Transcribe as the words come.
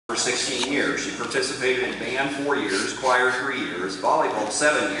For 16 years. She participated in band 4 years, choir 3 years, volleyball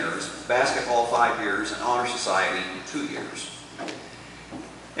 7 years, basketball 5 years, and honor society 2 years.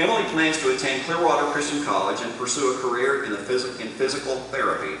 Emily plans to attend Clearwater Christian College and pursue a career in physical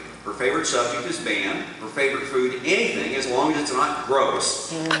therapy. Her favorite subject is band, her favorite food, anything as long as it's not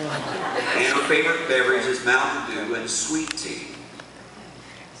gross, and her favorite beverage is Mountain Dew and sweet tea.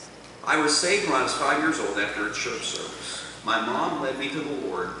 I was saved when I was 5 years old after a church service. My mom led me to the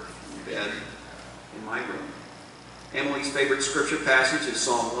Lord in bed in my room. Emily's favorite scripture passage is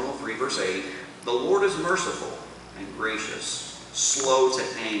Psalm 103, verse 8. The Lord is merciful and gracious, slow to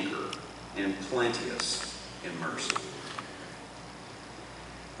anger, and plenteous in mercy.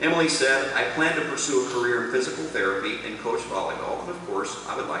 Emily said, I plan to pursue a career in physical therapy and coach volleyball, and of course,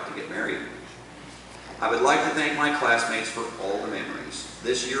 I would like to get married. I would like to thank my classmates for all the memories.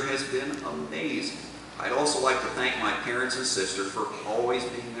 This year has been amazing. I'd also like to thank my parents and sister for always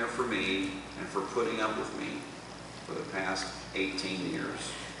being there for me and for putting up with me for the past 18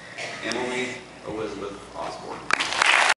 years. Emily Elizabeth Osborne.